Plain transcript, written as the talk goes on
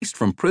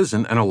from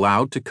prison and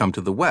allowed to come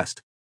to the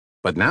West.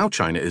 But now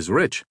China is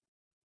rich.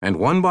 And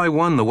one by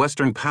one, the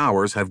Western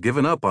powers have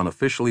given up on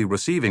officially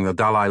receiving the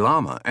Dalai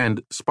Lama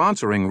and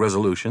sponsoring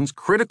resolutions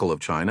critical of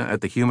China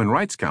at the Human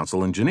Rights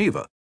Council in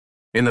Geneva.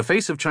 In the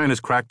face of China's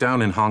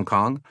crackdown in Hong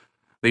Kong,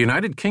 the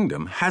United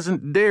Kingdom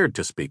hasn't dared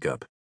to speak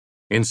up.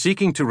 In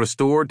seeking to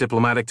restore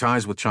diplomatic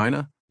ties with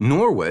China,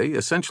 Norway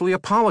essentially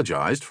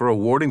apologized for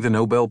awarding the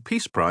Nobel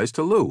Peace Prize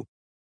to Liu,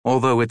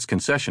 although its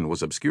concession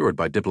was obscured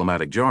by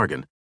diplomatic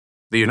jargon.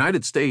 The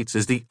United States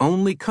is the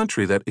only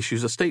country that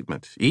issues a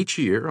statement each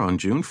year on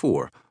June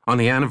 4, on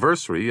the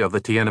anniversary of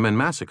the Tiananmen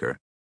massacre.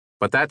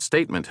 But that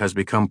statement has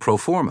become pro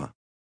forma.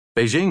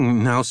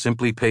 Beijing now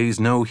simply pays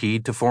no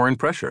heed to foreign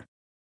pressure.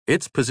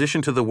 Its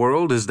position to the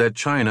world is that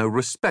China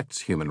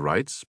respects human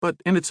rights, but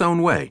in its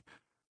own way.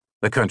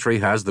 The country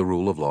has the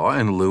rule of law,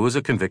 and Liu is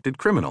a convicted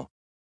criminal.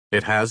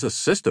 It has a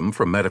system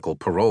for medical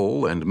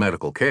parole and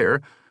medical care,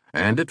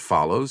 and it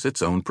follows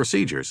its own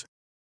procedures.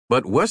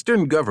 But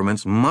Western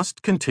governments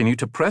must continue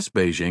to press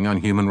Beijing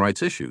on human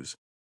rights issues.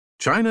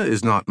 China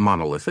is not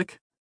monolithic.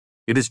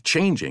 It is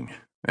changing,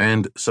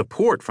 and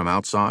support from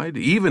outside,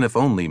 even if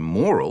only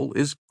moral,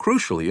 is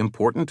crucially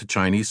important to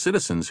Chinese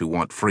citizens who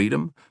want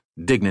freedom,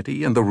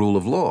 dignity, and the rule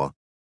of law.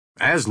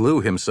 As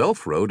Liu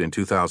himself wrote in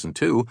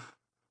 2002,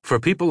 "For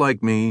people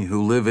like me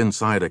who live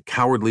inside a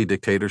cowardly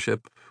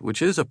dictatorship,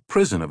 which is a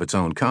prison of its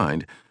own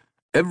kind,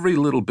 every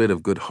little bit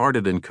of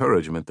good-hearted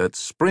encouragement that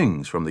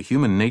springs from the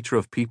human nature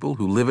of people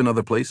who live in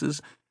other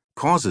places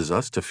causes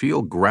us to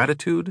feel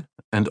gratitude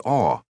and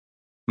awe."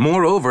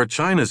 Moreover,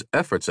 China's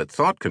efforts at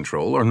thought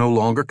control are no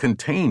longer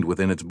contained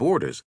within its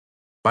borders.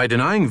 By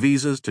denying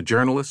visas to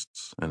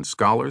journalists and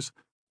scholars,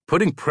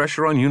 putting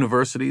pressure on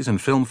universities and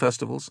film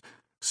festivals,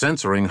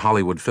 censoring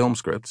Hollywood film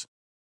scripts,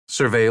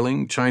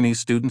 surveilling Chinese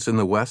students in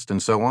the West,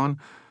 and so on,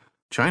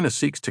 China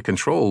seeks to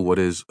control what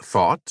is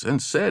thought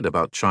and said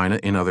about China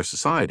in other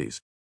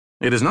societies.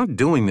 It is not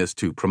doing this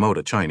to promote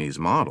a Chinese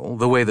model,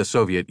 the way the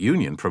Soviet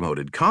Union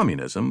promoted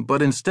communism,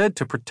 but instead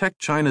to protect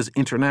China's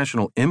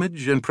international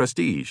image and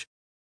prestige.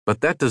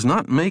 But that does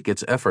not make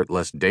its effort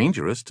less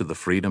dangerous to the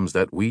freedoms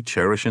that we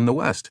cherish in the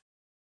West.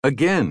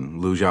 Again,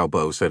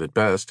 Xiaobo said it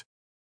best.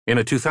 In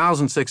a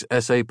 2006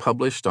 essay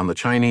published on the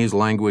Chinese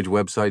language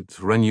website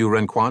Renyu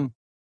Renquan,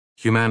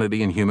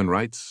 Humanity and Human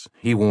Rights,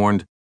 he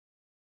warned,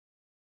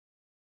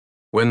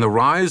 "When the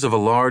rise of a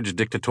large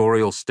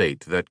dictatorial state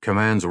that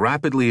commands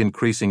rapidly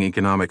increasing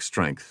economic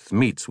strength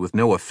meets with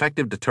no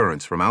effective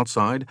deterrence from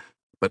outside,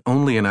 but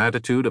only an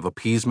attitude of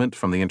appeasement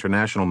from the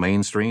international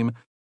mainstream,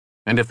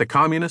 and if the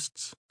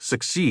communists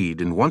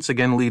succeed in once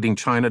again leading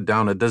China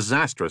down a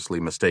disastrously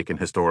mistaken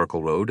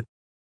historical road,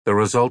 the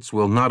results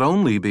will not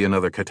only be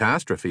another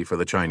catastrophe for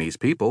the Chinese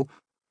people,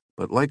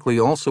 but likely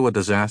also a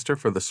disaster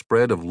for the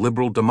spread of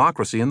liberal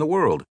democracy in the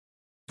world.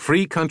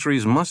 Free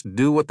countries must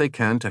do what they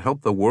can to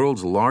help the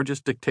world's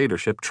largest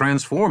dictatorship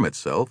transform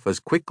itself as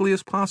quickly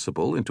as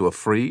possible into a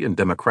free and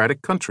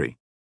democratic country."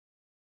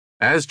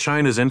 As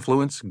China's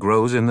influence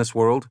grows in this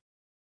world,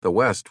 the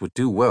West would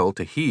do well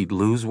to heed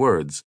Liu's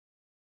words.